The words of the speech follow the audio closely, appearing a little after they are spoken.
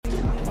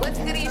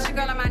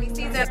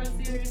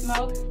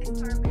Smoke.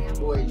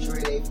 Boy,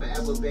 Trey, they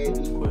forever, baby.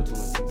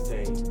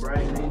 16.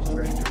 Brian Lynch,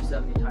 Director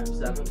 70 times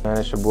 7. Man,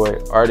 it's your boy,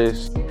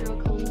 Artist. The girl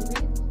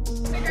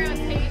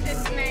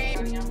Tasia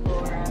Name. Young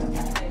Laura.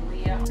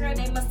 Leah. Girl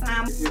named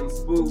Masam. It's Young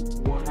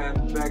Spook, one half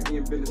of Back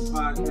in Business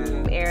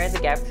Podcast. Aaron, the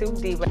Gap 2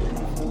 Diva.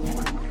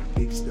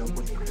 Big stuff.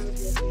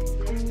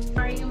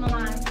 Are you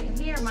Milan?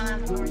 Here,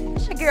 Milan.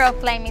 It's your girl,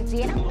 Flaming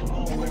Tina.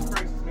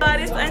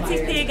 This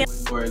Auntie Pig.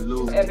 Boy,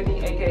 Lou. Ebony,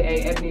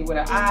 a.k.a. Ebony with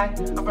an I.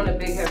 I'm from the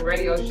Big Head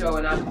Radio Show,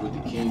 and I'm With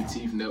the King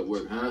Teeth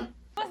Network, huh?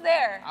 I was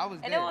there. I was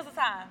and there. it was a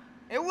time.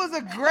 It was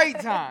a great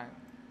time.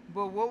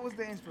 But what was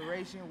the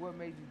inspiration? What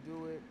made you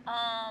do it?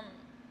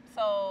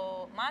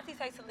 So Monty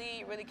Takes the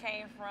Lead really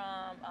came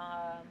from,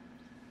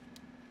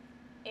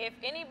 if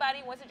anybody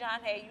went to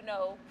John Hay, you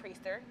know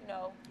Priester, you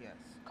know Yes.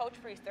 Coach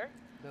Priester.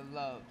 The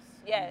loves.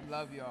 Yes. We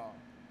love y'all.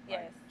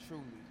 Yes. Like,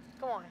 truly.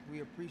 Come on.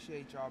 We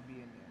appreciate y'all being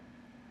there.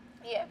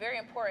 Yeah, very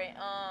important.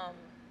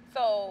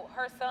 So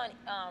her son,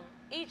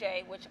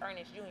 EJ, which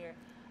Ernest Jr.,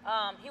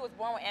 he was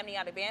born with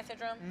amniotic band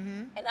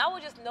syndrome, and I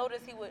would just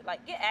notice he would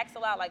like get asked a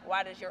lot, like,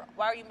 why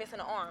are you missing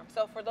an arm?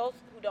 So for those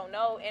who don't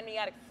know,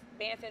 amniotic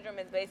band syndrome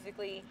is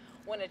basically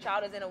when a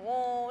child is in a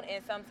wound,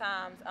 and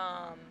sometimes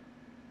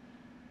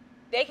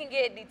they can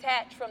get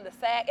detached from the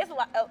sac. It's a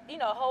lot,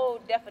 a whole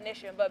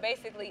definition, but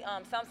basically,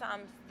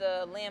 sometimes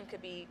the limb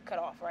could be cut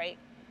off, right?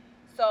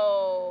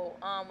 So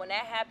when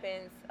that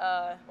happens,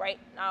 right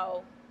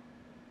now,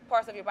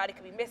 parts of your body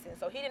could be missing.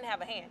 So he didn't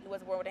have a hand. He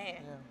wasn't born with a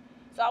hand. Yeah.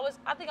 So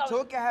I think I was. So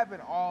it can happen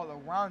all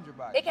around your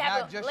body. It can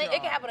happen. Not just It your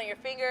can arm. happen on your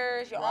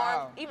fingers, your Wow.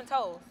 arms, even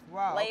toes,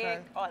 Wow, legs,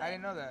 okay. all that. I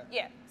didn't know that.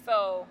 Yeah.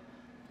 So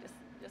just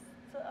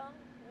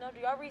to do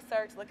your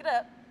research, look it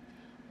up.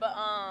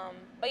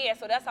 But yeah,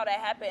 so that's how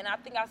that happened. And I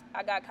think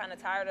I got kind of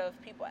tired of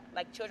people,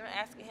 like children,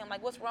 asking him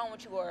like, "What's wrong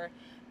with you?" or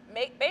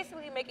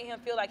basically making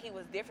him feel like he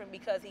was different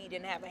because he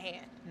didn't have a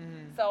hand.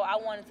 So I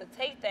wanted to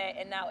take that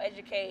and now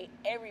educate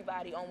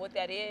everybody on what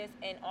that is,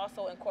 and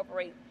also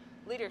incorporate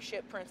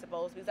leadership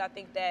principles, because I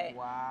think that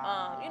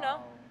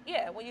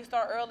when you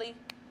start early,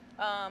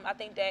 I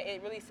think that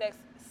it really sets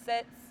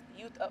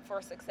youth up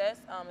for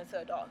success into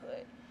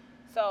adulthood.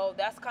 So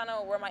that's kind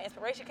of where my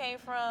inspiration came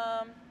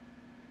from,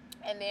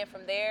 and then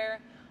from there,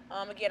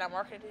 again, I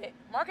marketed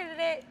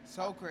it.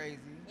 So crazy.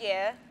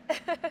 Yeah.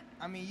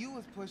 I mean, you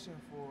was pushing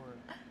for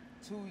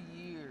 2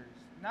 years,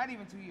 not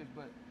even 2 years,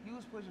 but you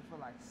was pushing for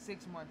like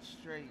 6 months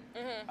straight.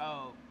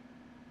 Oh,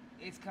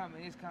 it's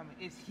coming,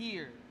 it's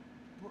here.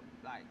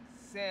 Like,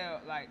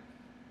 sell, like,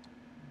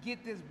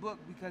 get this book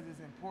because it's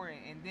important.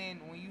 And then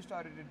when you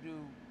started to do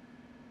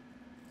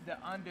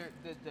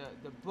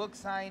the book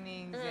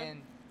signings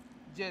and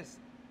just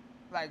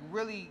like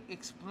really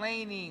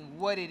explaining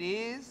what it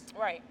is,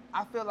 right?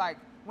 I feel like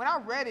when I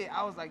read it,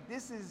 I was like,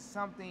 this is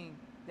something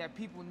that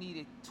people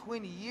needed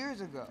 20 years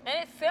ago.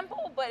 And it's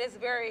simple, but it's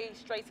very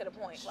straight to the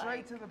point.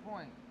 Straight to the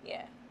point.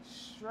 Yeah.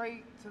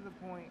 Straight to the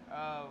point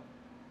of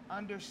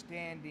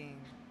understanding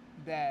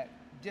that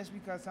just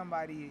because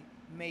somebody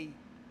may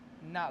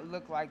not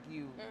look like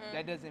you,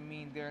 that doesn't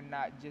mean they're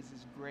not just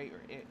as great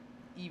or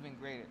even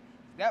greater.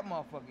 That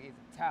motherfucker is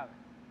a talent.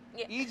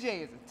 Yeah.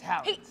 EJ is a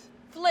talent. He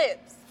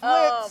flips,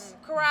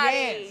 karate,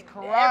 dance,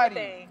 karate,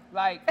 everything.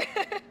 Like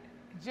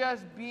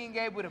just being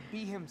able to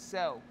be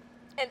himself.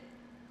 And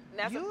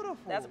that's beautiful.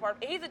 That's a part.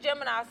 He's a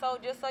Gemini, so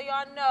just so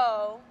y'all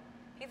know,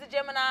 he's a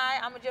Gemini.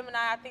 I'm a Gemini.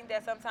 I think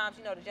that sometimes,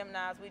 the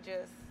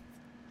Geminis,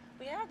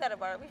 we have that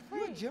about it. We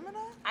free. You a Gemini?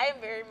 I am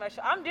very much.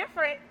 I'm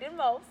different than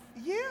most.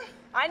 Yeah.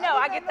 I know.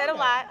 I get that a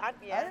lot. I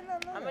did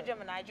not know I'm a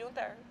Gemini. June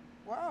 3rd.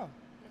 Wow.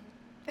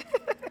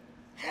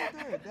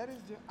 That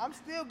is. I'm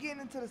still getting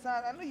into the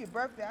signs. I know your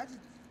birthday.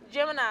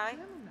 Gemini.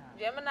 Geminis.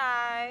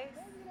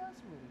 Maybe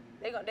that's what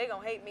it is. They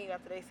gonna hate me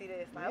after they see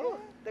this. Like, Yeah, ooh,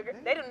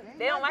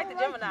 they don't like the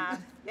Geminis.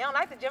 They don't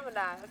like the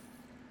Geminis.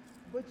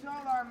 But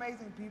y'all are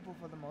amazing people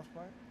for the most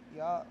part.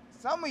 Y'all,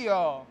 some of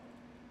y'all.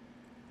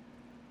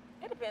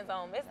 It depends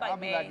on. It's I'll like,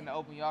 be man. liking to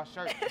open y'all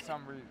shirts for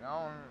some reason.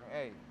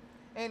 Hey.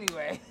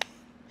 Anyway.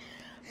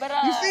 But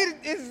you see,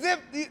 it's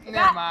zipped.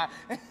 Never mind.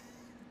 Of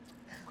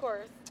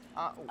course.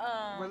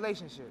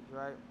 Relationships,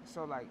 right?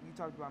 So, like, you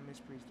talked about Miss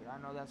Priester. I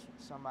know that's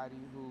somebody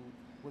who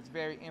was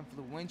very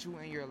influential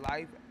in your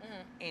life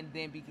and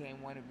then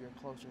became one of your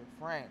closer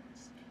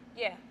friends.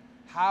 Yeah.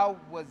 How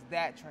was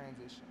that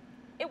transition?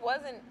 It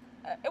wasn't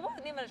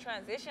even a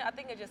transition. I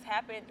think it just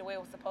happened the way it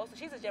was supposed to.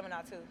 She's a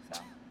Gemini too, so.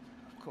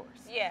 Of course.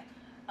 Yeah.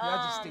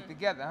 Y'all just stick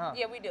together, huh?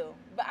 Yeah, we do.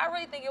 But I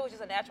really think it was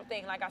just a natural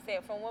thing. Like I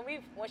said, from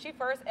when she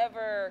first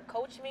ever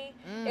coached me,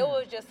 it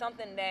was just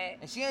something that.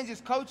 And she didn't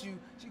just coach you;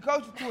 she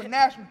coached you to a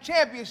national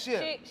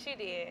championship. She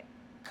did.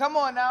 Come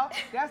on now,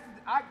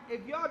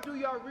 if y'all do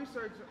y'all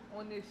research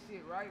on this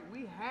shit, right?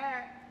 We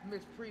had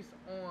Miss Priest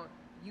on.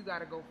 You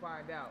gotta go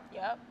find out.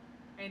 Yep.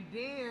 And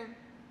then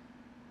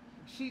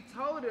she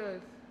told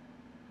us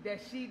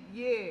that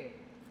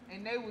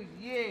and they was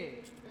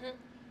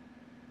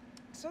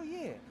So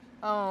yeah.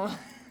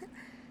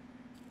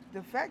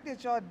 The fact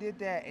that y'all did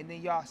that and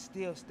then y'all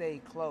still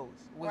stayed close,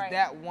 was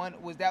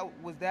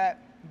that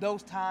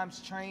those times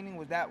training,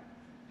 was that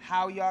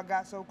how y'all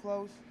got so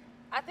close?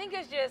 I think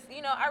it's just,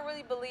 I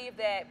really believe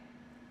that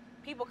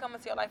people come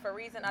into your life for a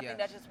reason. I think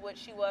that's just what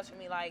she was for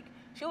me. Like,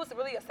 she was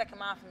really a second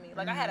mom for me.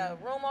 Like, I had a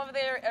room over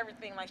there,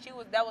 everything. Like,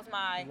 that was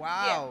my,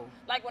 wow. Yeah.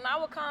 Like, when I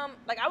would come,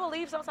 like, I would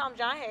leave sometimes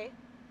John Hay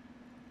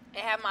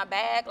and have my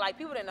bag. Like,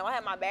 people didn't know I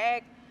had my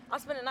bag. I'm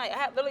spending the night.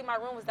 Literally, my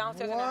room was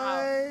downstairs in the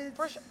house.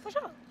 For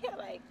sure. Yeah,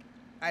 like.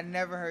 I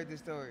never heard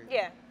this story.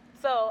 Yeah.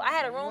 So, I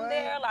had a room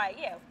there, like,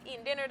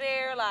 eating dinner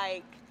there,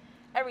 like,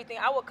 everything.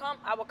 I would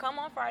come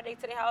on Friday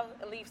to the house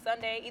and leave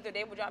Sunday. Either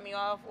they would drop me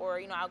off or,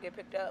 I'll get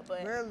picked up.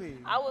 But really?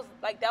 I was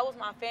like, that was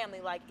my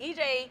family. Like,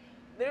 EJ,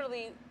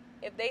 literally,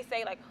 if they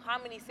say, like,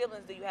 how many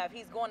siblings do you have,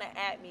 he's going to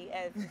at me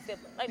as a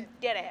sibling. Like,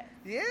 dead ass.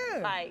 Yeah.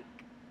 Like,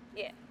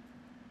 yeah.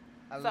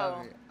 I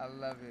love it. I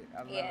love it.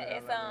 I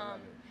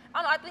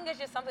don't know, I think it's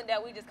just something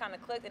that we just kind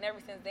of clicked, and ever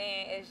since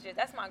then, it's just,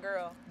 that's my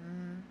girl.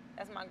 Mm-hmm.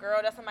 That's my girl.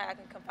 That's somebody I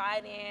can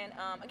confide in.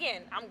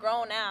 Again, I'm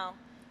grown now.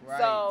 Right.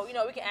 So,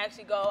 we can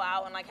actually go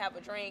out and, like, have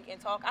a drink and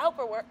talk. I help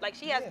her work. Like,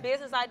 she has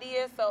business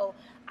ideas, so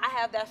I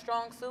have that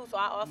strong suit, so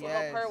I also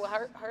help her with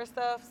her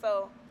stuff.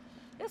 So,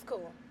 it's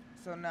cool.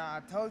 So, now,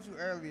 I told you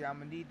earlier I'm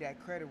going to need that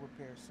credit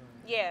repair soon.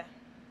 Yeah.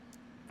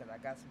 Because I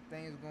got some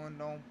things going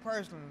on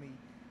personally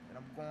that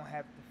I'm going to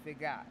have to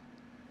figure out.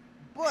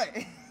 But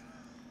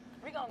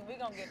we're gonna get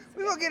it together.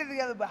 We're going to get it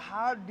together, but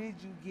how did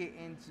you get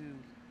into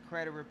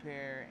credit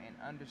repair and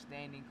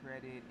understanding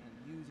credit and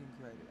using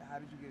credit? How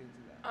did you get into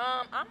that?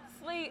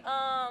 Honestly,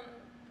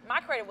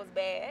 my credit was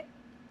bad,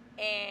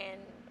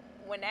 and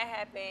when that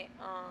happened,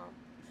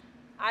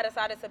 I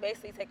decided to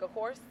basically take a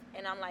course,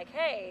 and I'm like,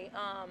 hey,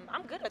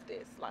 I'm good at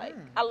this. Like,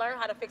 I learned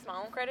how to fix my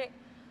own credit.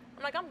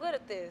 I'm like, I'm good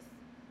at this.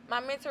 My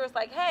mentor was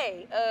like,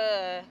 hey,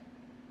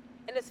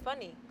 and it's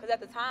funny, because at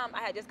the time,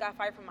 I had just got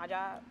fired from my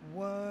job.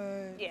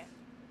 What? Yeah.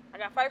 I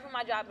got fired from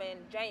my job in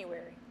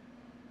January.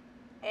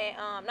 And,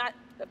 not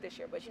of this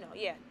year, but,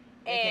 yeah.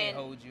 They can't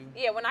hold you.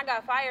 Yeah, when I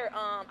got fired,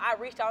 I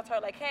reached out to her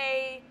like,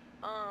 hey,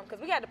 because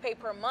we had to pay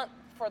per month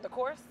for the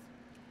course.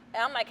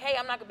 And I'm like, hey,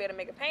 I'm not going to be able to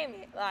make a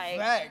payment. Like,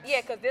 facts.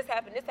 Yeah, because this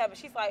happened.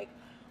 She's like,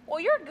 well,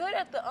 you're good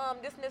at the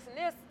this and this and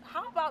this.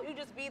 How about you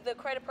just be the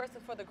credit person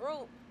for the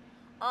group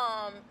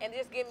and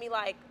just give me,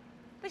 like,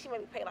 I think she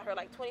maybe paid her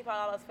like $25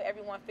 for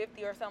every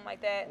 $150 or something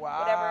like that. Wow.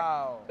 Whatever.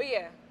 But,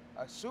 yeah.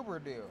 A super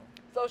deal.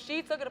 So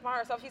she took it upon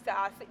herself. She said,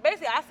 I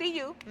see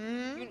you.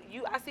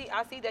 Mm-hmm.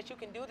 I see that you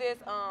can do this.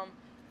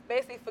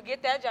 Basically,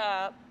 forget that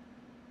job,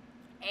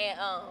 and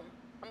I'm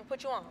gonna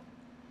put you on.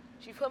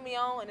 She put me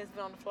on, and it's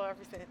been on the floor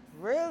ever since.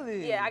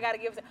 Really? Yeah, I gotta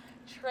give it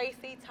to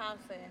Tracy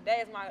Thompson.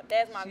 That's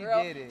my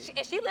girl. She did it.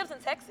 And she lives in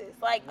Texas.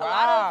 Like, wow. A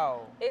lot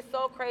of, it's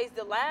so crazy.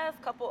 The last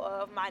couple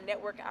of my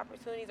networking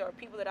opportunities are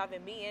people that I've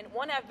been meeting.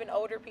 One have been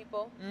older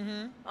people,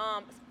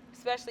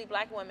 especially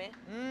black women,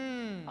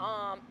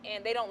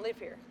 and they don't live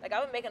here. Like,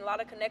 I've been making a lot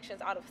of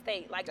connections out of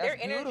state. Like, their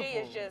energy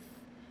is just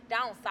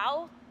down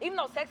south, even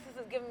though Texas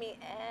is giving me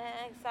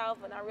south,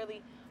 but not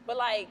really, but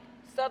like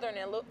southern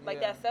and look like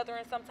that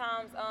southern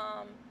sometimes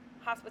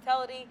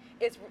hospitality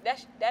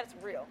that's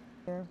real.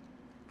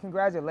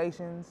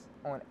 Congratulations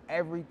on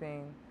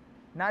everything,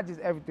 not just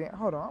everything.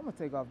 Hold on, I'm gonna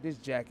take off this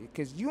jacket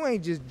because you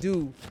ain't just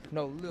do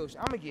no little shit.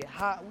 I'm gonna get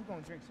hot. We're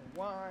gonna drink some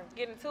wine.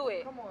 Get into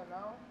it. Come on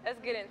now.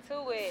 Let's get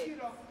into it.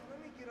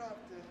 Let me get off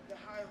the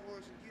high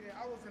horse and get in.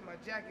 I was in my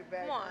jacket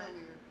bag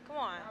earlier. Come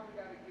on. Now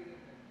we gotta get in there.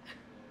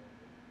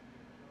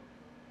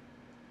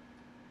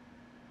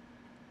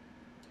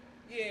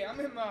 Yeah, I'm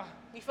in my...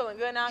 You feeling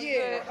good now?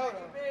 Yeah, good? hold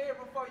on. Been here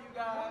before you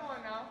guys.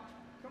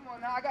 Come on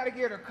now. I gotta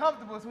get her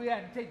comfortable, so we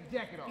had to take the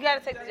jacket off. You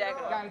gotta take the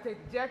jacket off. Gotta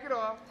take the jacket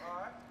off.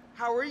 All right.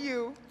 How are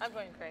you? I'm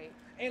doing great.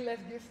 And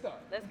let's get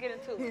started. Let's get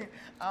into it.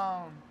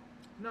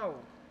 No,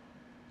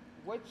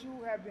 what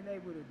you have been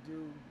able to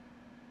do,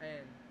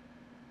 and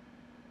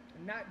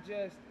not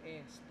just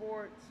in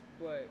sports,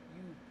 but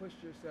you push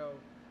yourself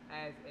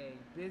as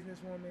a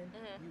businesswoman,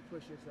 you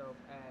push yourself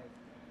as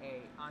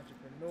a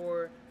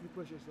entrepreneur, you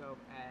push yourself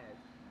as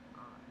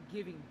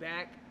giving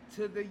back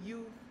to the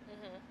youth.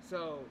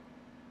 So,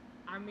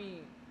 I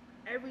mean,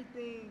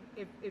 everything,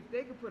 if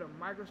they could put a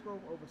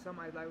microscope over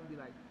somebody's life and be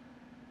like,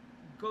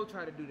 go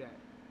try to do that,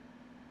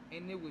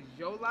 and it was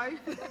your life,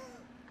 it's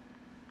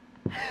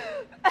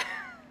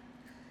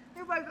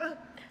like,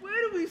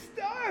 where do we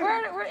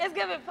start? It's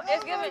giving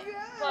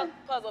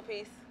puzzle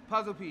piece.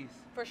 Puzzle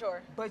piece. For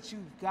sure. But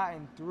you've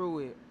gotten through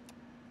it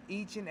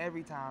each and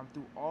every time,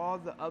 through all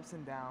the ups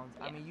and downs.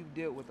 Yeah. I mean, you've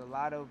dealt with a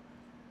lot of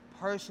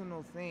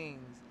personal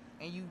things,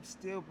 and you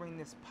still bring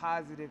this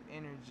positive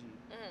energy.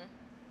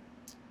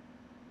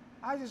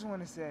 I just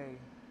want to say,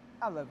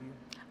 I love you.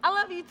 I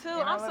love you too.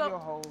 And I love your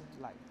whole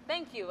life.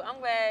 Thank you. I'm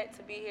glad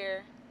to be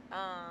here.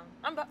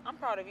 I'm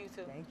proud of you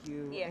too. Thank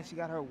you. Yeah. And she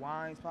got her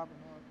wines popping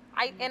up.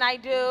 I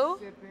do.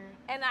 Sipping.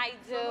 And I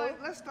do. So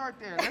let's start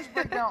there. Let's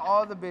break down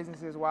all the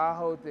businesses while I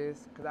hold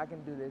this, because I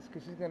can do this,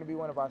 because she's going to be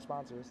one of our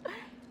sponsors.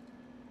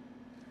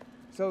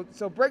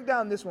 So break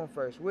down this one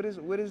first. What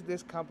is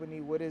this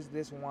company? What is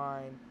this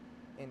wine?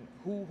 And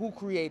who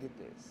created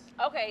this?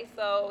 Okay,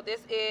 so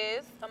this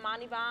is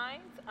Amani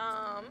Vines.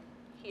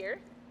 Here.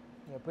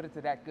 Yeah, put it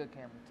to that good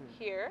camera too.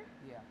 Here.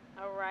 Yeah.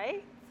 All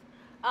right.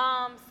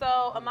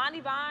 So Amani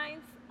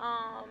Vines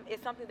is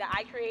something that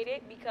I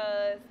created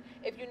because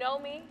if you know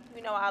me,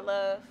 you know I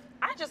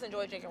just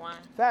enjoy drinking wine.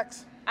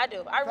 Facts. I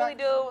do. I really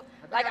Facts. do.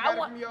 I Like got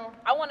it from y'all.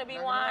 I want to be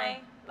Not gonna wine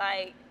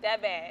like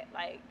that bad,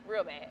 like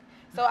real bad.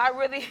 So I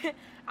really,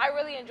 I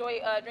really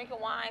enjoy drinking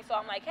wine. So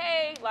I'm like,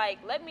 hey, like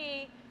let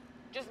me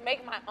just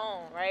make my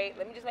own, right?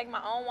 Let me just make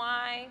my own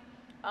wine.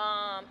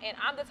 And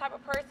I'm the type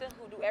of person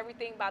who do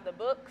everything by the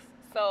books.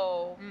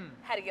 So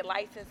had to get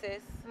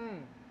licenses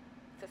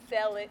to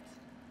sell it,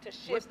 to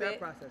ship What's that it.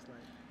 process like?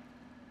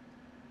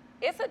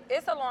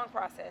 It's a long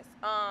process.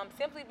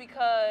 Simply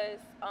because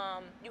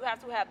you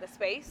have to have the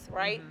space,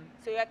 right?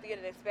 So you have to get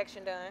an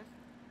inspection done.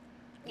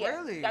 Yeah,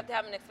 Really? you have to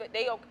have an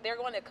they're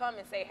going to come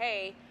and say,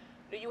 hey,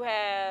 do you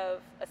have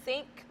a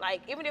sink?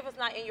 Like even if it's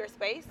not in your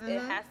space, it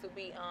has to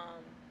be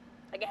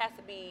like it has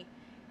to be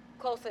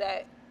close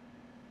to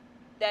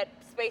that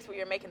space where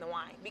you're making the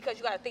wine, because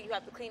you got to think you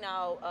have to clean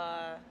out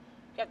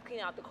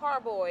the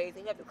carboys,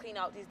 and you have to clean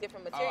out these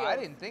different materials. Oh, I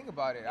didn't think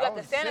about it. You have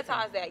to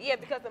sanitize that. Yeah,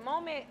 because the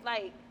moment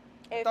like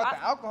I thought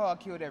the alcohol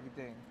killed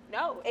everything.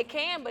 no, it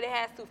can, but it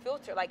has to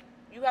filter. Like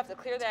you have to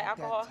clear that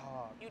alcohol.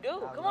 talk. You do.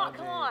 I Come love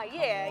on. it.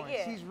 Yeah, Come on.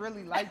 yeah. She's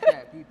really like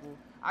that, people.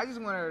 I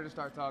just wanted her to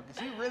start talking.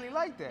 She really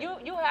like that.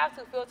 You have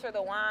to filter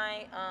the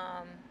wine,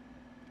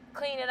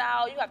 clean it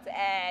out. You have to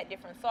add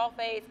different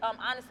sulfates.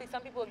 Honestly,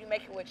 some people, if you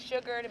make it with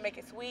sugar to make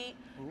it sweet,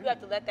 you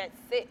have to let that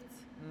sit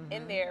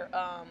in there.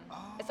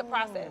 It's a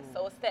process,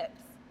 so it's steps.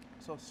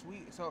 So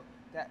sweet. So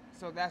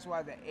that's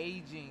why the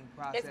aging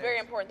process. It's very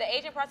important. The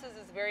aging process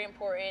is very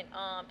important,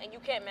 and you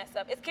can't mess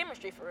up. It's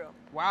chemistry for real.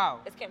 Wow.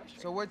 It's chemistry.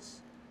 So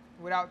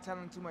without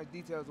telling too much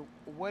details,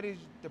 what is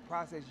the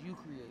process you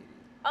created?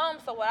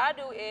 So what I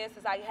do is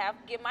I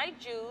get my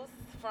juice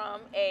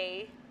from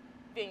a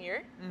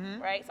vineyard,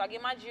 right? So I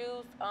get my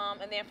juice,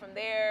 and then from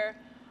there,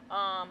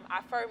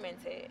 I ferment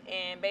it.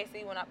 And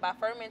basically, by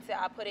ferment it,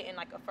 I put it in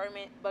like a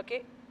ferment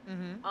bucket,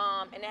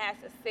 and it has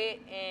to sit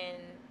and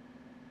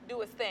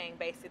do its thing.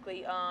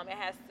 Basically,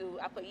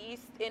 I put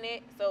yeast in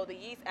it, so the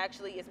yeast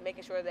actually is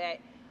making sure that,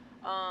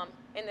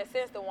 in the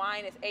sense, the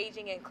wine is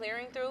aging and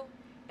clearing through,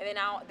 and then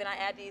I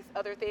add these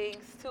other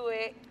things to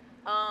it.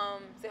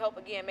 To help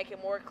again make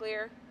it more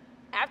clear.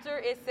 After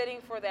it's sitting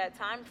for that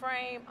time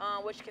frame,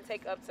 which can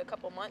take up to a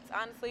couple months,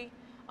 honestly.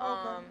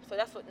 So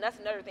that's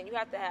another thing. You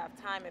have to have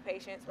time and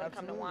patience when it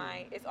comes to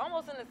wine. It's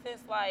almost in a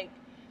sense like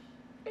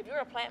if you're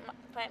a plant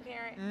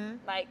parent,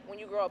 like when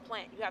you grow a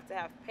plant, you have to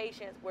have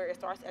patience where it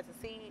starts as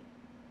a seed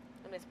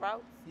and it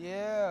sprouts.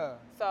 Yeah.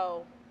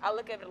 So I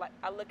look at it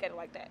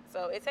like that.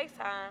 So it takes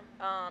time,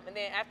 and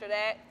then after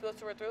that,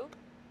 filter it through.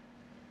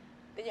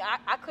 Then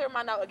I clear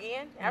mine out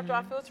again after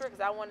I filter it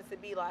because I want it to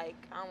be like,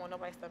 I don't want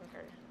nobody's stomach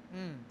hurt.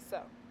 So,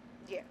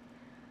 yeah.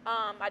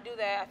 I do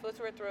that. I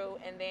filter it through,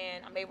 and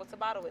then I'm able to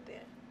bottle it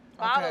then.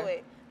 Bottle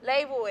it,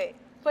 label it,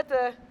 put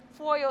the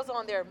foils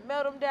on there,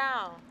 melt them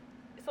down.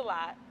 It's a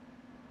lot.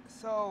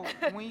 So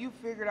when you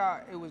figured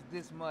out it was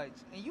this much,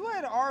 and you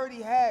had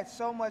already had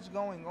so much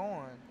going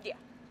on, Yeah.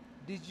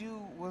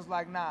 was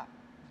like, nah,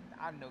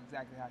 I know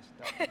exactly how she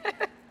thought.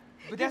 But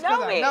You that's know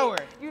because me. I know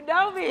her. You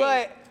know me.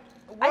 But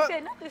I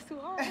said nothing's too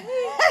hard. I knew you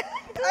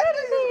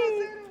was gonna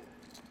say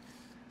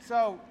that.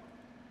 So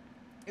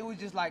it was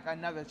just like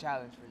another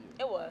challenge for you.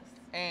 It was.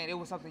 And it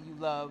was something you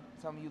loved,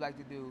 something you like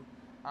to do.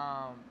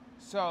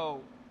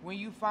 So when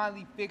you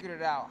finally figured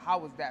it out, how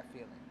was that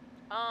feeling?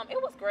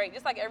 It was great,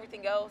 just like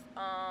everything else.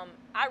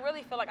 I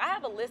really feel like I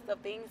have a list of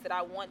things that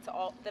I want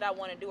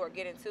to do or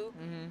get into.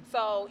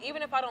 So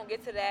even if I don't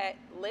get to that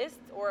list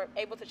or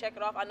able to check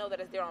it off, I know that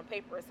it's there on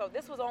paper. So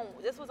this was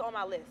on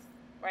my list,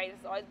 right? This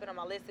has always been on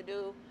my list to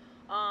do,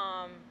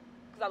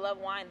 because I love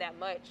wine that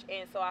much,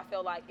 and so I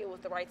felt like it was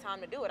the right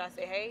time to do it. I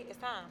said, hey, it's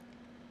time.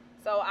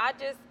 So I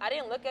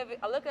didn't look at it.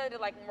 I look at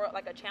it like more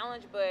like a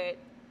challenge, but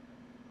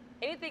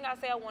anything I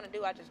say I want to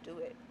do, I just do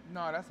it.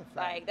 No, that's a fact.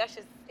 Like that's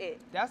just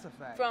it. That's a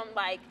fact. From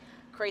like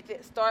create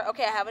the start.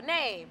 Okay, I have a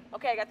name.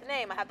 Okay, I got the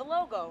name. I have the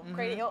logo.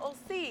 Create an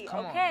LLC.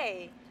 Come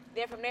okay.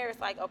 Then from there,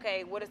 it's like,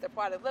 okay, what does the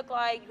product look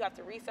like? You have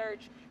to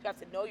research. You have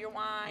to know your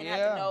wine. You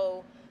have to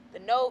know the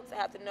notes. I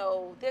have to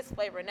know this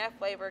flavor and that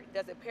flavor.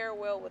 Does it pair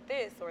well with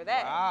this or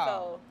that? Wow.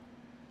 So,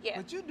 yeah.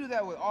 But you do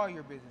that with all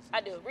your businesses.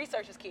 I do.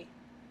 Research is key.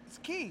 It's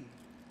key.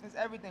 It's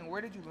everything.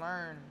 Where did you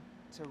learn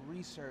to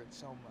research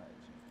so much?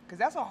 Because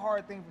that's a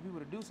hard thing for people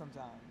to do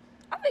sometimes.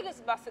 I think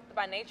it's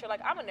by nature.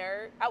 Like, I'm a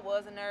nerd. I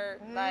was a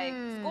nerd. Like,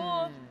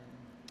 school,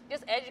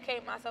 just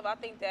educate myself. I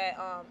think that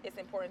it's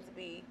important to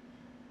be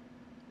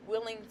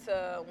willing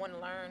to want to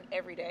learn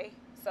every day.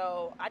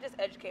 So I just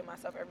educate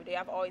myself every day.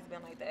 I've always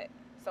been like that.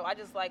 So I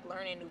just like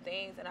learning new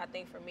things. And I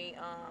think for me,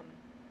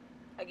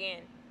 again,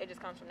 it just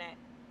comes from that.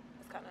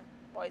 It's kind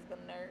of always been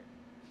a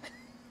nerd.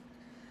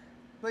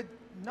 But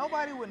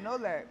nobody would know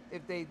that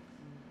if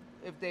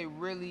they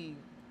really,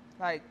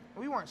 like,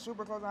 we weren't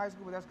super close in high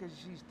school, but that's because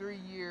she's 3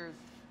 years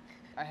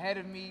ahead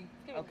of me.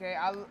 Okay,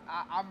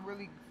 I'm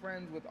really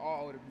friends with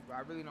all older people.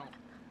 I really don't.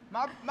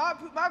 My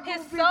group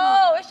His of people.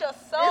 soul, it's your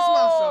soul. It's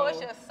my soul.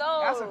 It's your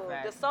soul. That's a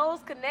fact. The souls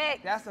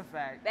connect. That's a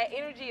fact. That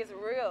energy is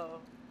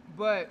real.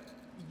 But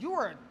you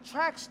were a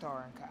track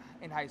star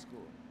in high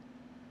school.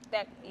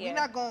 That, yeah.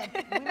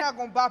 We're not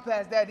gonna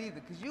bypass that either,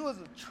 cause you was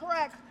a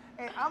track.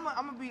 And I'm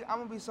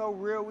gonna be so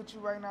real with you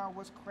right now.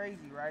 What's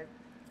crazy, right?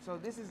 So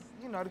this is,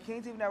 the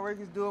King TV Network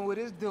is doing what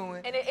it's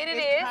doing. And it is.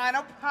 It's kind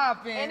of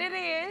popping. And it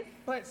is.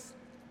 But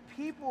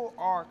people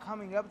are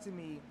coming up to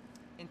me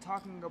and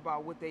talking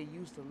about what they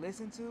used to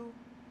listen to,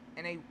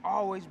 and they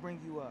always bring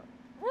you up.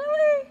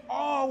 Really?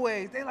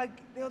 Always. They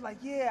were like,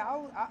 yeah.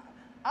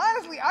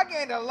 Honestly, I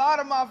gained a lot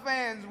of my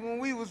fans when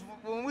we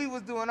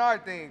was doing our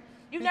thing.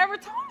 You never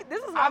told me.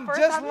 This is my first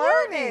time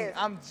hearing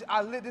this.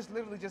 This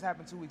literally just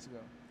happened 2 weeks ago.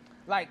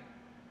 Like,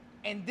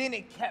 and then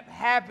it kept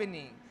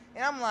happening.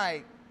 And I'm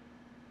like,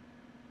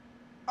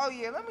 oh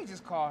yeah, let me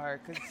just call her.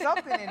 Because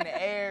something in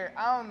the air,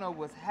 I don't know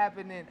what's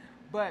happening.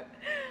 But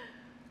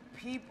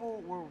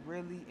people were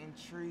really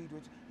intrigued.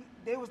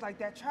 They was like,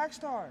 that track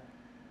star.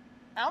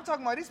 And I'm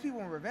talking about these people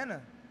in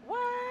Ravenna.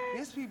 What?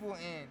 These people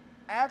in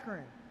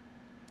Akron.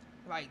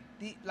 Like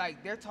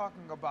they're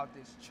talking about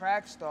this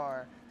track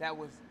star that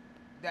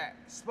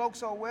spoke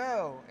so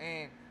well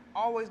and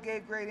always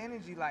gave great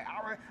energy. Like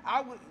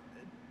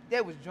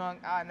they was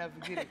drunk. I'll never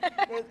forget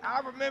it. I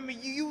remember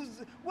you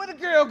where the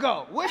girl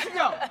go? Where she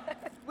go?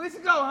 Where she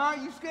go, huh?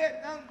 You scared?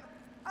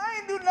 I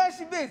ain't do nothing.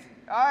 She busy.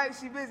 All right,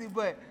 she busy.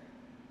 But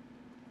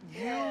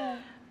you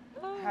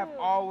have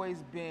always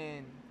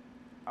been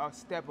a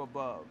step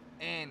above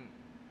and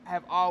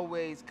have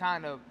always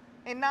kind of,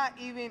 and not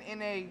even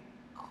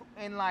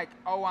in like,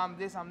 oh, I'm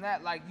this, I'm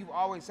that. Like, you've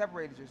always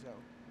separated yourself.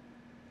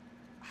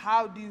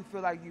 How do you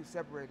feel like you've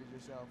separated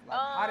yourself? Like,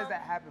 how does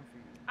that happen for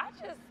you?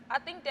 I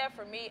think that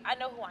for me, I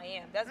know who I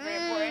am. That's very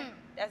important.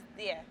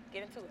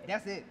 Get into it.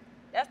 That's it.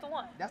 That's the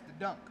one. That's the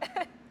dunk.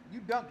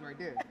 You dunked right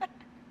there.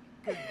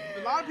 Because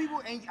a lot of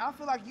people, and I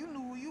feel like you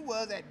knew who you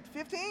was at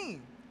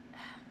 15.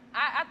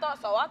 I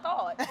thought so. I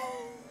thought.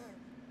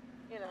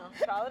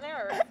 Trial and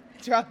error.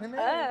 Trial and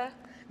error.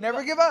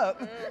 Never give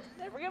up.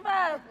 Never give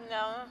up.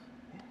 No.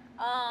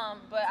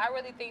 But I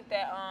really think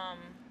that,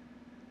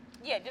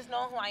 just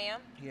knowing who I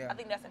am. Yeah. I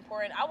think that's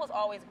important. I was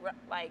always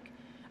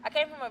I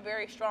came from a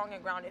very strong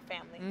and grounded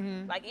family.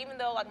 Mm-hmm. Like, even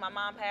though like my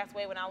mom passed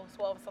away when I was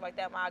 12 and stuff like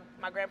that,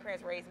 my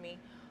grandparents raised me.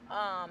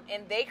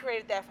 And they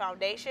created that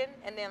foundation.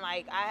 And then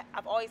like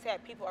I've always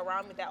had people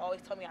around me that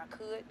always told me I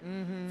could.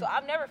 Mm-hmm. So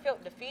I've never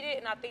felt defeated.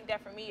 And I think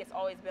that for me, it's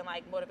always been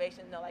like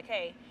motivation to know like,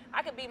 hey,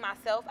 I can be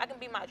myself. I can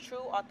be my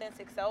true,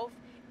 authentic self.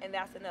 And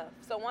that's enough.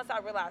 So once I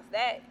realized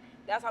that,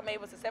 that's how I'm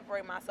able to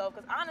separate myself.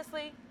 Because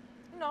honestly,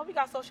 we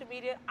got social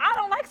media. I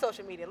don't like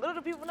social media. Little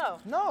do people know.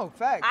 No,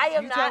 facts.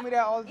 You tell me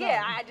that all the time.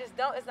 Yeah, I just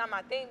don't. It's not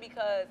my thing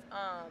because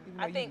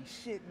I think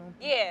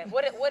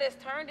what it's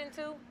turned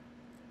into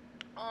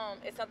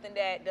is something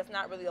that does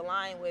not really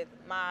align with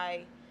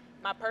my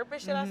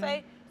purpose, should I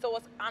say? So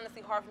it's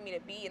honestly hard for me to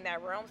be in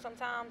that realm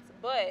sometimes.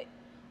 But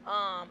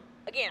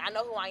again, I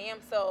know who I am,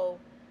 so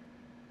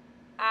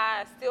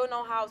I still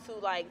know how to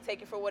like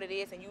take it for what it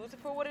is and use it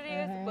for what it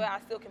is, but I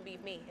still can be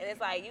me. And it's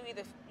like you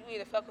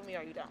either fuck with me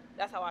or you don't.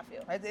 That's how I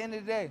feel. At the end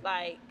of the day.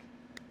 Like,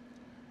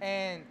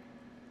 and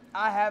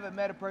I haven't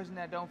met a person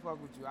that don't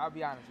fuck with you. I'll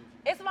be honest with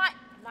you. It's my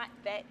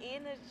that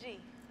energy.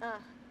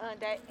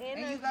 That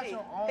energy. And you got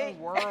your own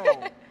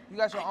world. You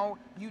got your own.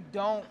 You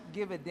don't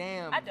give a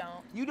damn. I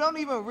don't. You don't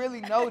even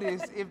really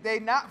notice if they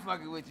not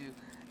fucking with you,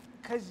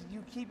 cause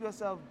you keep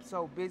yourself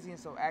so busy and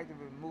so active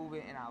and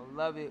moving, and I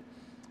love it.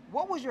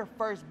 What was your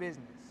first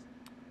business?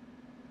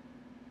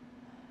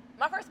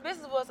 My first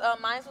business was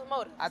Minds with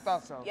Motives. I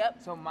thought so. Yep.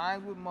 So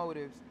Minds with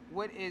Motives.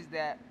 What is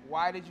that?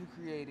 Why did you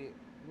create it?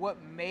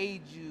 What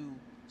made you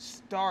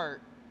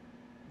start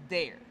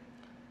there?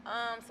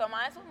 So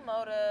Minds with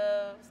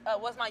Motives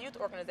was my youth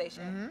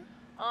organization.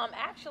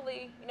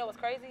 Actually, what's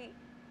crazy?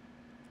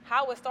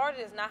 How it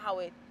started is not how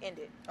it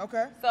ended.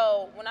 Okay.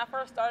 So when I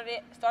first started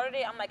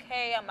it, I'm like,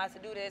 hey, I'm about to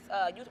do this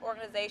youth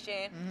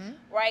organization,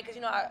 right?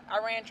 Because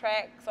I ran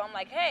track, so I'm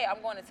like, hey,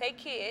 I'm going to take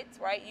kids,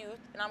 right, youth,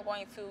 and I'm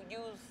going to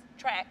use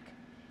track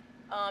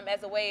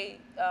as a way,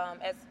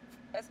 as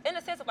in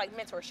a sense of like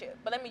mentorship,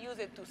 but let me use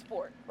it through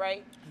sport,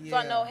 right? Yeah. So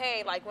I know,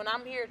 hey, like when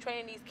I'm here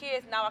training these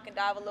kids, now I can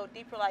dive a little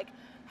deeper, like,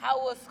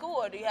 how was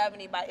school? Do you have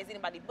anybody? Is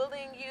anybody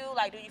bullying you?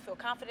 Like, do you feel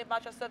confident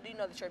about yourself? Do you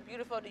know that you're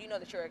beautiful? Do you know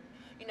that you're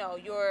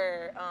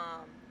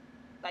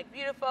like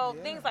beautiful?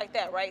 Yeah. Things like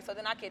that, right? So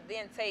then I could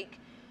then take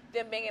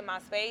them being in my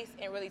space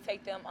and really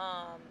take them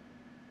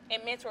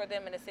and mentor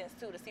them in a sense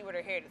too to see where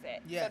their head is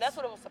at. Yes. So that's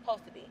what it was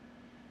supposed to be.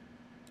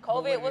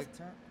 But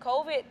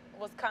COVID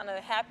was kind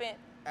of happened.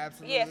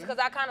 Absolutely. Yes, because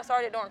I kind of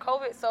started during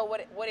COVID. So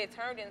what it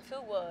turned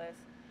into was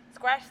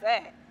scratch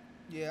that.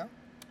 Yeah.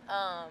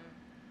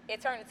 It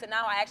turned into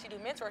now I actually do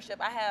mentorship.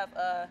 I have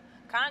a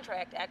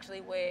contract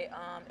actually with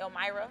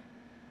Elmira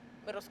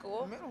Middle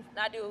School. And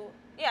I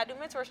do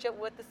mentorship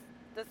with the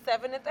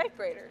 7th and 8th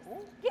graders.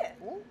 Ooh. Yeah.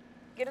 Ooh.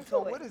 Get into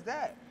so it. what is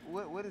that?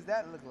 What does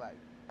that look like?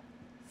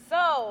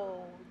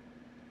 So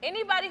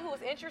anybody who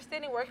is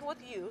interested in working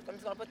with youth, I'm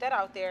just gonna put that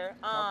out there.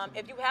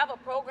 If you have a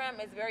program,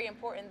 it's very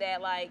important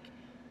that like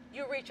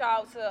you reach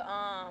out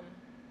to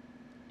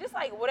just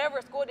like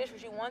whatever school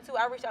district you want to.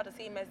 I reached out to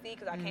CMSD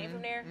because I came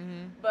from there.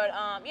 Mm-hmm. But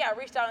yeah, I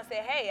reached out and said,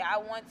 hey, I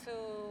want to.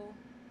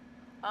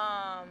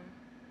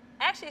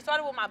 Actually, it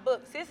started with my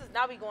book. This is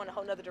now we going a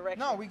whole nother direction.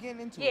 No, we getting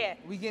into Yeah. it.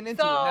 We getting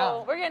into it So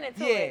now. we're getting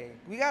into Yeah, it.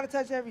 we gotta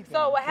touch everything.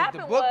 So what 'Cause the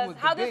happened book was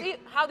the how big-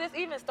 how this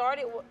even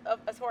started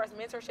as far as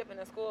mentorship in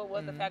the school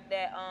was the Mhm. fact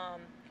that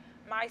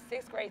my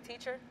 6th grade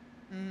teacher,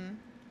 Mhm.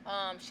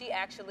 she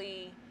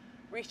actually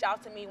reached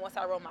out to me once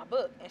I wrote my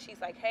book, and she's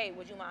like, hey,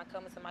 would you mind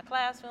coming to my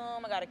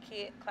classroom? I got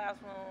a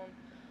classroom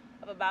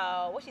of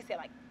about, what she said,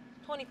 like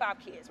 25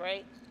 kids,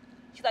 right?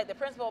 She's like, the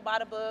principal buy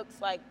the books,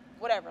 like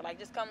whatever, like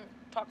just come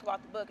talk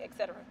about the book,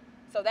 etc.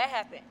 So that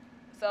happened.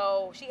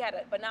 So she had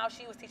but now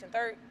she was teaching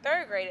third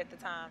grade at the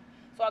time.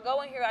 So I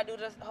go in here, I do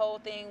this whole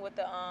thing with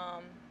the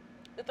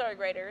 3rd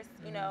graders,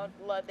 you know,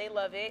 they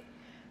love it.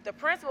 The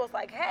principal's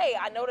like, hey,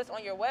 I noticed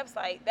on your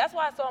website. That's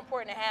why it's so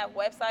important to have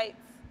websites.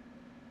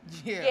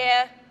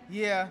 Yeah.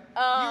 Yeah.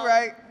 You're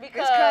right.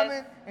 Because it's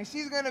coming, and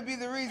she's gonna be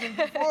the reason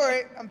for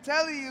it. I'm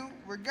telling you,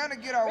 we're gonna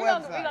get our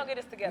website. We're gonna get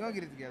this together. We're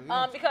gonna get it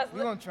together. Because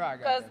we're gonna try, guys.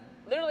 Because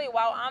literally,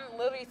 while I'm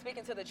literally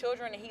speaking to the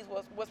children, and he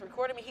was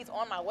recording me, he's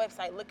on my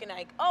website looking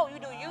like, oh, you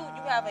do youth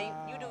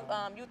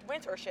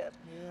mentorship.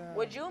 Yeah.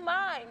 Would you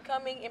mind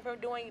coming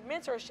and doing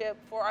mentorship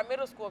for our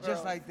middle school girls?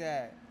 Just like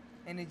that,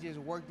 and it just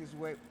worked this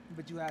way.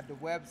 But you have the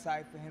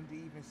website for him to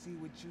even see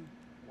what you.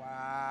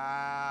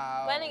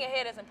 Wow. Planning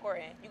ahead is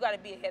important. You got to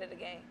be ahead of the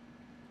game.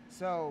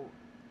 So,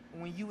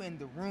 when you in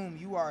the room,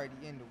 you already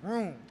in the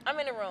room. I'm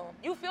in the room.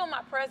 You feel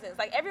my presence.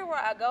 Like everywhere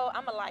I go,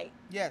 I'm a light.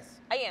 Yes.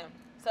 I am.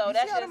 So You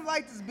that's see how just, them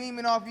lights is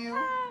beaming off you?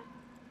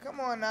 Come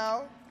on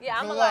now. yeah,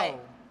 I'm Glow. a light.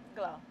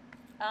 Glow.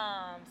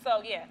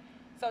 So yeah.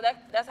 So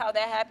that's how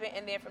that happened,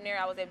 and then from there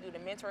I was able to do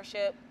the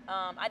mentorship.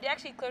 I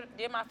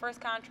did my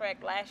first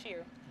contract last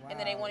year, and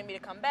then they Wow. wanted me to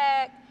come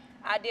back.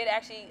 I did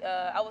actually.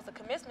 I was a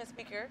commencement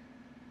speaker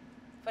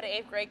for the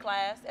 8th grade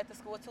class at the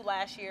school too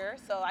last year.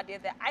 So I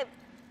did that. I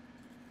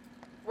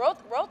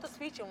wrote the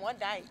speech in one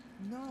night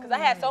No. because I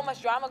had so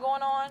much drama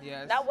going on.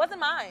 Yes. That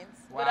wasn't mine,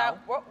 but I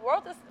Wow.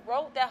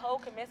 wrote that whole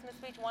commencement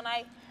speech one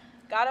night.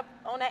 Got up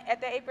on that at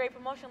the 8th grade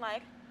promotion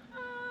like,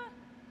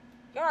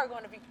 y'all are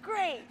going to be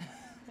great.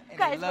 And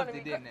Guys, they it's loved gonna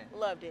it, be didn't great. they?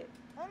 Loved it.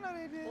 I know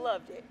they did.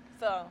 Loved it.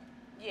 So,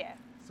 yeah.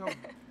 So,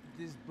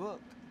 this book,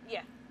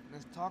 Yeah.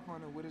 let's talk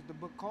on it. What is the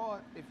book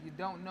called? If you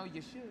don't know,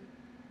 you should.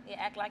 Yeah,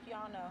 act like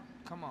y'all know.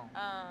 Come on.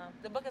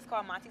 The book is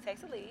called Monty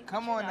Takes a Lead.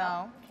 Come which on you know.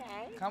 now.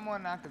 Okay. Come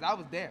on now, because I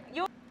was there.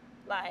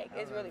 Like, I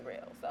it's love really it.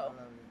 real. I So, love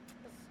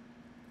it.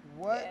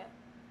 What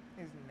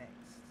yeah. is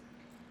next?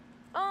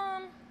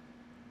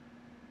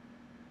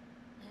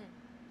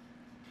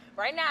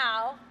 Right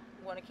now,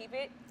 I want to keep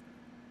it.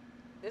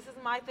 This is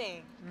my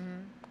thing.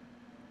 Mm-hmm.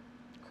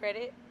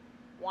 Credit,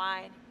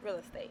 wine, real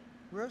estate.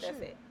 Real That's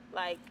shit. it.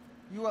 Like,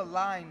 You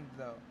aligned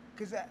though,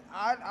 cause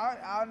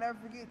I'll never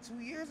forget. 2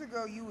 years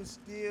ago, you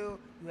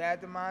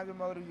had the mind and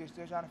motive. You're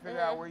still trying to figure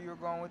out where you were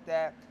going with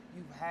that.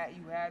 You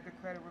had the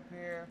credit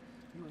repair.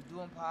 You was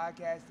doing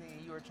podcasting,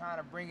 and you were trying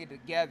to bring it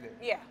together.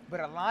 yeah. But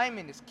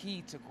alignment is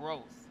key to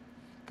growth,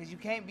 cause you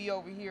can't be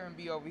over here and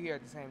be over here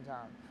at the same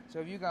time. So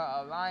if you're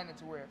gonna align it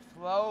to where it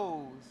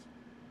flows,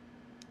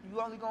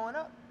 you only going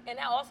up. And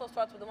that also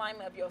starts with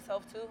alignment of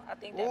yourself too. I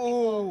think that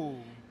people,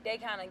 Ooh. they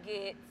kind of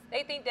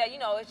they think that,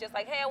 it's just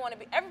like, hey,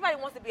 everybody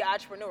wants to be an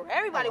entrepreneur.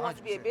 Everybody wants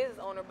to be a 100%. business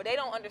owner, but they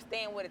don't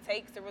understand what it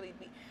takes to really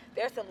be.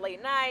 There's some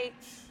late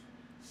nights.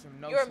 Some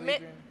no You're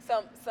sleeping.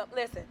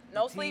 listen,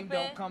 no Team sleeping.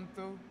 don't come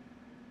through.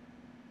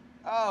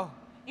 Oh.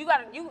 You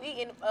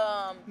eating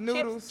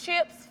Noodles.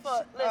 chips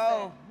for, listen.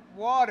 Oh,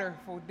 water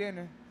for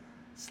dinner.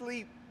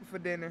 Sleep for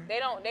dinner. They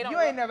don't. You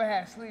ain't never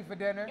had sleep for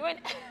dinner. You ain't,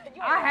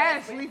 you ain't I never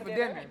had sleep for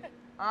dinner.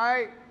 All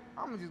right,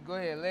 I'm gonna just go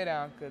ahead and lay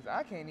down because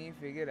I can't even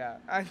figure it out.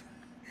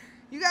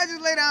 You guys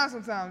just lay down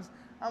sometimes.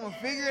 I'm gonna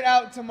figure it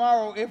out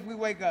tomorrow if we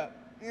wake up.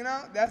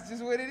 That's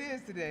just what it is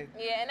today.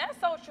 Yeah, and that's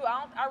so true.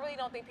 I really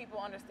don't think people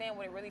understand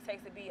what it really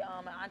takes to be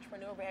an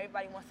entrepreneur, but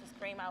everybody wants to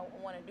scream out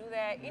and want to do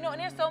that. And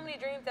there's so many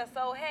dreams that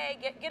hey,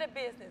 get a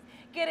business,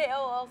 get an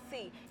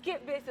LLC,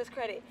 get business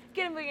credit,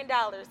 get $1 million.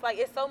 Like,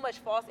 it's so much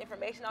false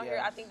information out here.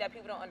 I Yes. think that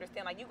people don't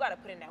understand. Like, you got to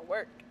put in that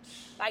work.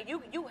 Like,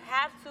 you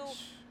have to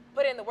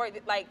put in the work.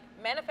 Like,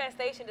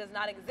 manifestation does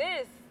not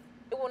exist.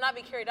 It will not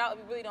be carried out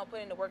if we really don't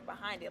put in the work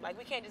behind it. Like,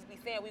 we can't just be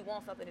saying we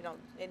want something and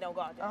don't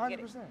go out there and get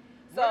it. 100%.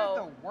 So, Where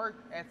did the work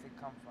ethic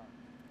come from?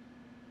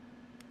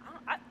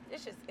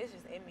 it's just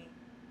in me.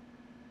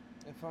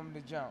 And from the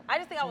jump. I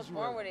just think I was Since you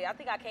born were- with it. I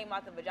think I came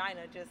out the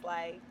vagina just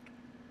like,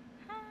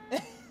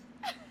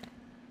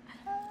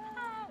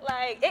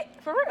 like it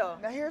for real.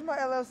 Now here's my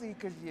LLC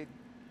because you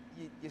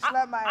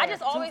slapped my ass I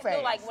just too always feel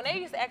fast. like when they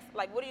used to ask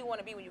like, what do you want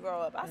to be when you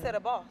grow up? I said a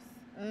boss,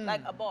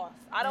 like a boss.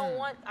 I don't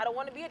want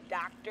to be a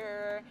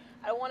doctor.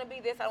 I don't want to be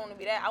this. I don't want to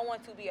be that. I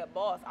want to be a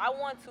boss. I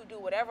want to do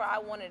whatever I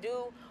want to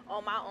do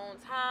on my own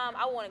time.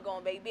 I want to go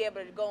and be able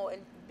to go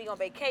and be on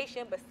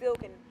vacation, but still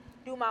can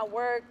do my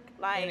work.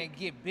 Like, and it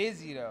get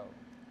busy though.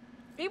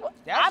 people,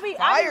 That's I be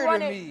fire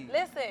running. to me.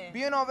 Listen,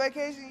 Being on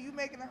vacation, you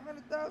making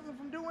 $100,000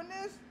 from doing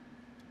this?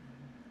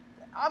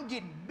 I'm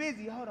getting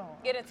busy. Hold on.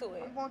 Get into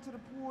it. I'm going to the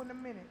pool in a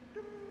minute.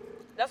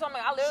 That's what I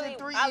mean. Send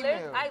 3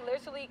 emails. I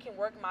literally can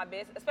work my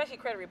business, especially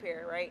credit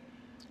repair, right?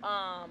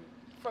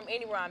 From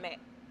anywhere I'm at.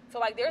 So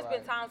like, there's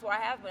been times where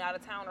I have been out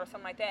of town or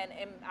something like that,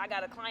 and I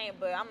got a client,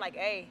 but I'm like,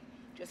 hey,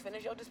 just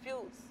finish your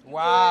disputes.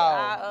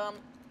 Wow.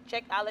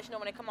 I'll let you know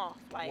when they come off.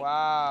 Like,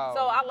 wow.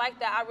 So I like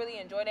that. I really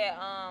enjoy that.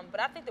 But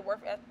I think the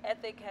work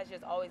ethic has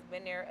just always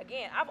been there.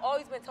 Again, I've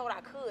always been told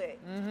I could,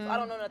 so I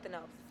don't know nothing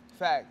else.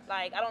 Facts.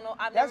 Like, I don't know.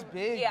 That's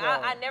big. Yeah,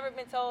 though. I never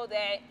been told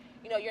that,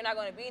 you know, you're not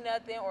going to be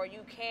nothing, or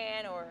you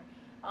can, or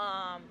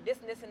this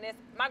and this and this.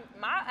 My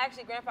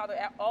actually grandfather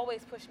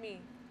always pushed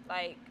me,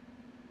 like,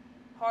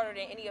 harder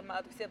than any of my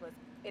other siblings.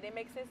 It didn't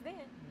make sense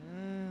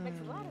then.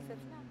 Makes a lot of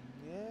sense now.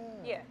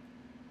 Yeah.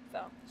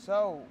 Yeah.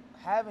 So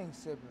having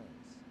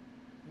siblings,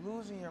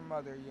 losing your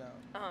mother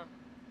young.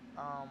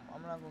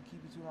 I'm not gonna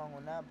keep you too long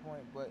on that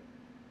point, but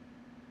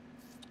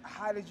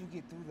how did you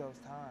get through those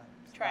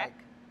times? Track.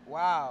 Like,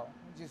 wow,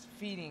 just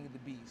feeding the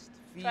beast.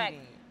 Track.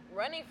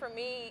 Running for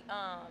me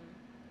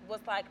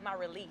was like my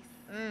release.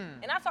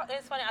 And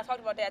it's funny, I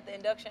talked about that at the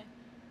induction.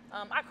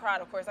 I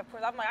cried, of course.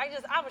 I'm like,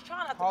 I was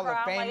trying not to Hall cry.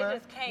 of Famer. I'm like, it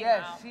just came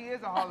yes, out. she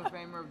is a Hall of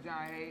Famer of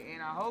John Hay,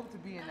 and I hope to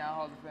be in that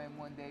Hall of Fame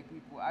one day,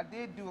 people. I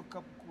did do a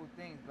couple cool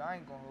things, but I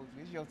ain't gonna hold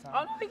you. It's your time.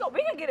 Oh no,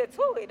 we can get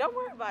into it. Don't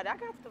worry about it. I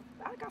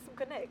got some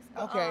connects.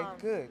 But, okay,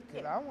 good,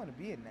 because I want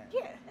to be in that.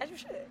 Yeah, as you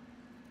should.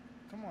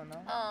 Come on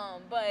now.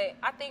 But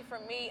I think for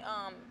me,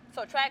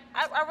 so track,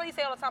 I really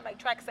say all the time, like,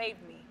 track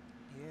saved me.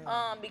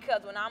 Yeah.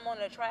 Because when I'm on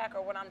the track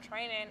or when I'm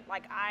training,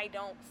 like, I'm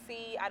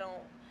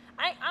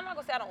not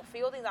gonna say I don't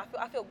feel things.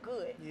 I feel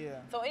good. Yeah.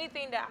 So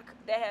anything that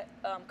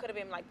could have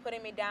been like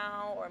putting me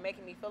down or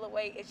making me feel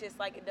away, it's just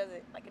like it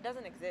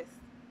doesn't exist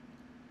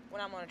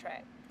when I'm on a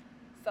track.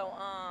 So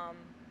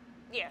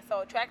yeah.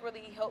 So track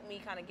really helped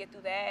me kind of get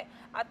through that.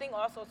 I think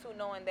also too,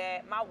 knowing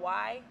that my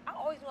why, I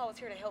always knew I was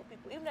here to help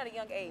people, even at a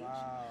young age.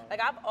 Wow.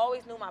 Like, I've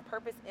always knew my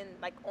purpose in,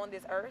 like, on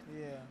this earth.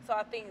 Yeah. So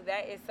I think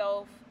that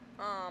itself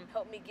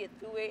helped me get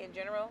through it in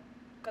general.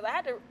 Cause I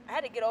had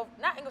to get over.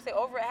 Not gonna say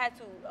over. I had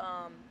to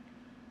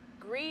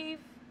grieve,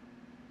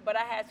 but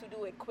I had to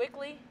do it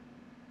quickly,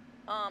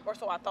 or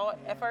so I thought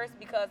at first,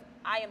 because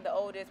I am the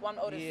oldest. Well, I'm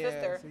the oldest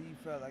sister. So you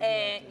felt like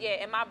and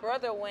and my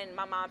brother, when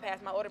my mom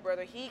passed, my older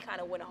brother, he kind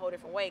of went a whole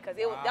different way, because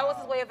that was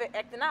his way of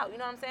acting out. You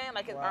know what I'm saying?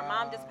 Like, our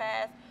mom just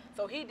passed,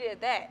 so he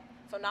did that.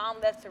 So now I'm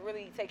left to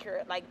really take care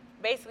of, like,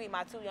 basically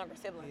my 2 younger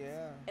siblings.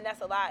 Yeah. And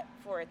that's a lot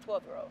for a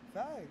 12-year-old.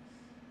 Thanks.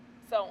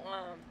 So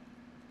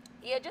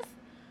yeah, just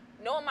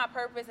knowing my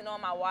purpose and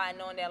knowing my why, and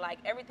knowing that, like,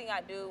 everything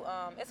I do,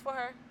 it's for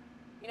her.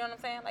 You know what I'm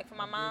saying? Like, for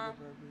my mom.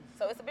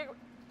 So it's a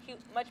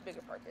much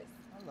bigger purpose.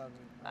 I love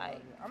it.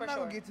 Like, I'm not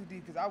gonna get too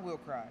deep, because I will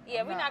cry.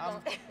 Yeah, we're not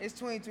gonna. It's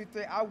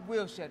 2023. I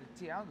will shed a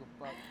tear. I don't give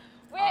a fuck.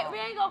 We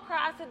ain't gonna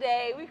cry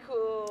today. We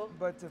cool.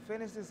 But to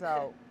finish this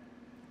out,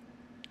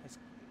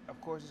 of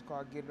course, it's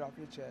called "Get It Off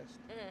Your Chest."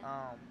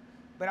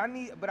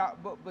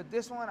 But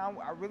this one,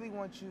 I really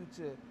want you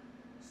to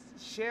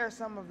share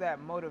some of that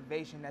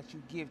motivation that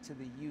you give to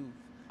the youth.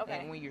 Okay.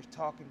 And when you're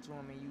talking to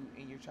them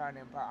and you're trying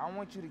to empower, I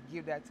want you to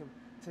give that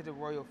to the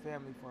royal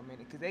family for a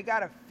minute, because they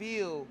gotta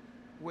feel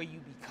where you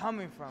be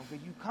coming from,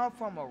 because you come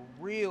from a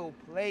real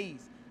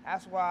place.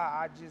 That's why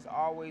I just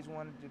always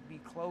wanted to be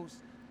close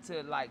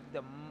to, like,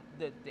 the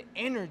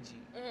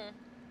energy.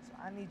 So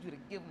I need you to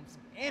give them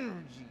some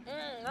energy.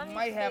 You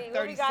might have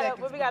 30 seconds.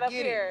 What we got up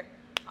here?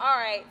 All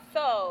right,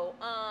 so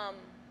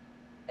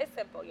it's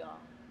simple, y'all.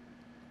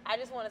 I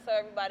just want to tell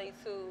everybody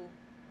to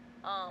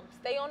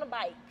stay on the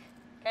bike,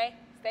 okay?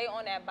 Stay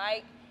on that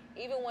bike.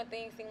 Even when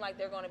things seem like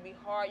they're going to be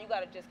hard, you got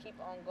to just keep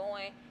on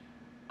going.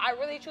 I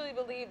really, truly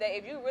believe that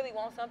if you really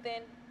want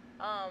something,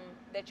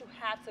 that you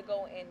have to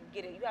go and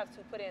get it. You have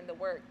to put in the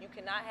work. You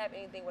cannot have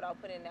anything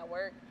without putting in that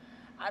work.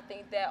 I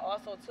think that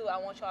also, too, I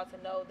want y'all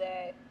to know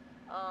that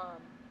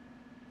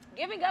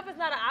giving up is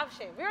not an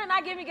option. We're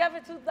not giving up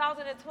in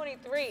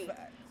 2023.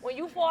 When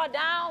you fall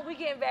down, we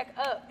getting back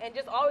up. And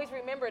just always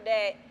remember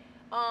that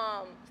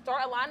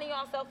start aligning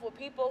yourself with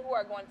people who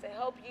are going to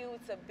help you,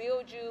 to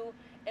build you,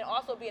 and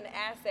also be an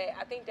asset.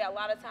 I think that a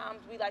lot of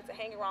times we like to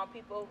hang around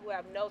people who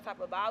have no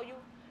type of value,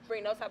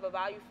 bring no type of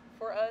value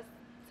for us,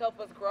 to help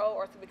us grow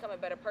or to become a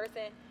better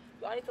person.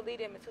 Y'all need to lead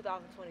them in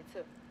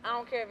 2022. I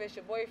don't care if it's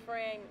your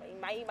boyfriend, he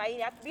might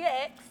have to be an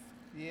ex.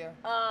 Yeah.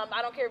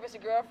 I don't care if it's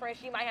your girlfriend,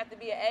 she might have to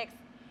be an ex.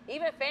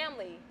 Even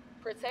family,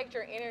 protect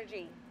your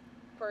energy.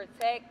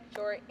 Protect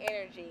your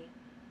energy.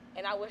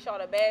 And I wish y'all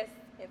the best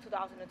in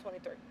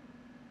 2023.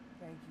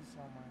 Thank you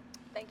so much.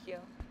 Thank you.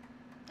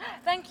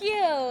 Thank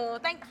you.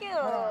 Thank you.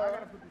 Hold on, I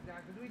gotta put this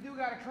down, because we do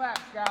gotta clap,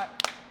 Scott.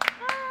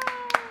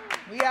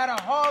 We had a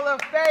Hall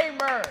of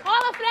Famer.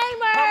 Hall of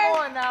Famer. Come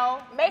on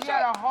now. We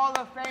had a Hall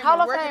of Famer.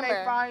 Hall of Where can they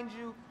Famer. find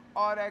you?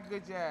 All that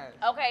good jazz.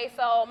 Okay,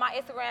 so my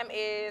Instagram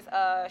is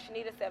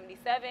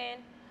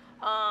Chanita77.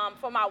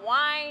 For my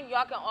wine,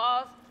 y'all can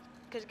all,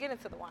 cause get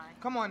into the wine.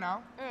 Come on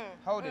now.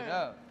 Hold it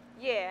up.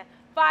 Yeah,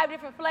 5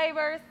 different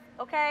flavors.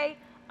 Okay.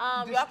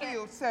 Y'all can.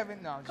 Distilled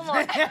 7. No. Come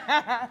on.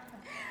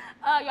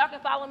 Y'all can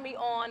follow me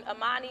on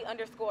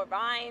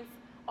Amani_Vines.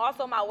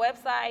 Also, my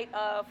website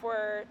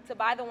to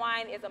buy the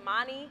wine is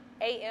Amani,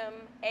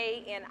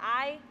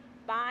 AMANI,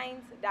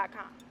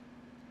 vines.com.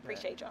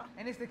 Appreciate y'all.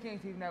 And it's the King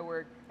Teeth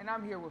Network, and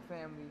I'm here with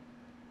family.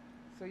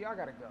 So y'all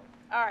gotta go.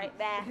 All right,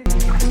 bye.